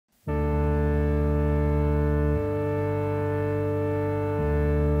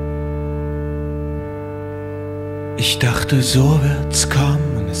Ich dachte, so wird's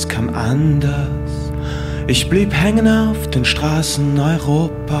kommen, es kam anders. Ich blieb hängen auf den Straßen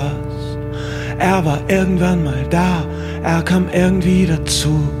Europas. Er war irgendwann mal da, er kam irgendwie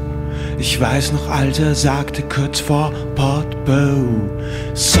dazu. Ich weiß noch, als er sagte kurz vor Portbou: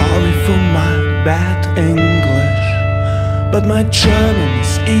 Sorry for my bad English, but my German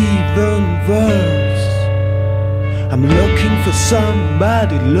is even worse. I'm looking for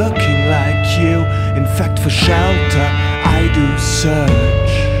somebody looking like you. In fact, for shelter I do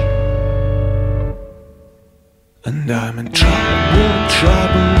search. And I'm in trouble,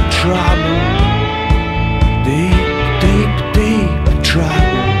 trouble, trouble. Deep, deep, deep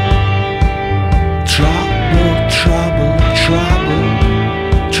trouble. Trouble, trouble, trouble.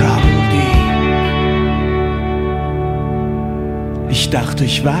 Trouble deep. Ich dachte,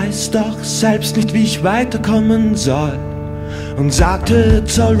 ich weiß doch selbst nicht, wie ich weiterkommen soll, und sagte,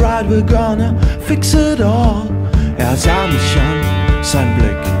 it's alright, we're gonna fix it all. Er sah mich an, sein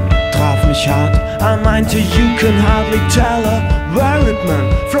Blick traf mich hart. Er meinte, you can hardly tell a worried man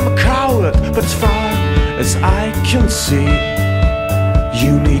from a coward, but as far as I can see,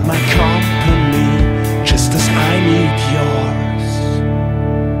 you need my company just as I need yours.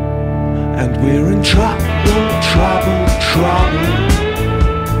 And we're in trouble, trouble, trouble.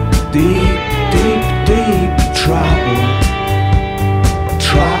 Deep, deep, deep trouble.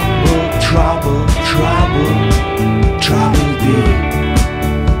 Trouble, trouble, trouble. Trouble deep.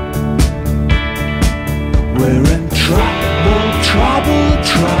 We're in trouble, trouble,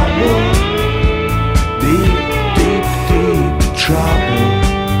 trouble. Deep, deep, deep trouble.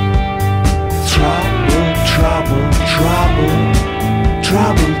 Trouble, trouble, trouble.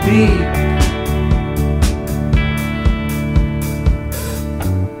 Trouble deep.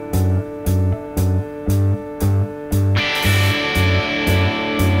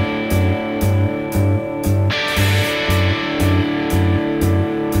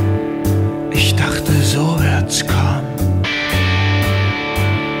 So wird's kommen.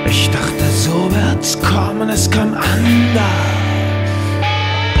 Ich dachte, so wird's kommen, es kam anders.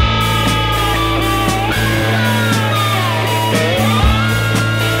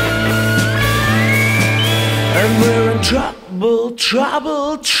 And we're in trouble,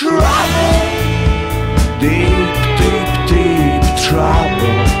 trouble, trouble. Deep, deep, deep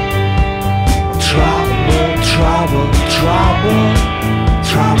trouble. Trouble, trouble, trouble.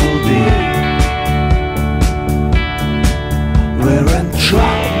 Trouble deep. We're in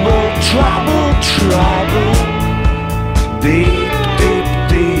trouble.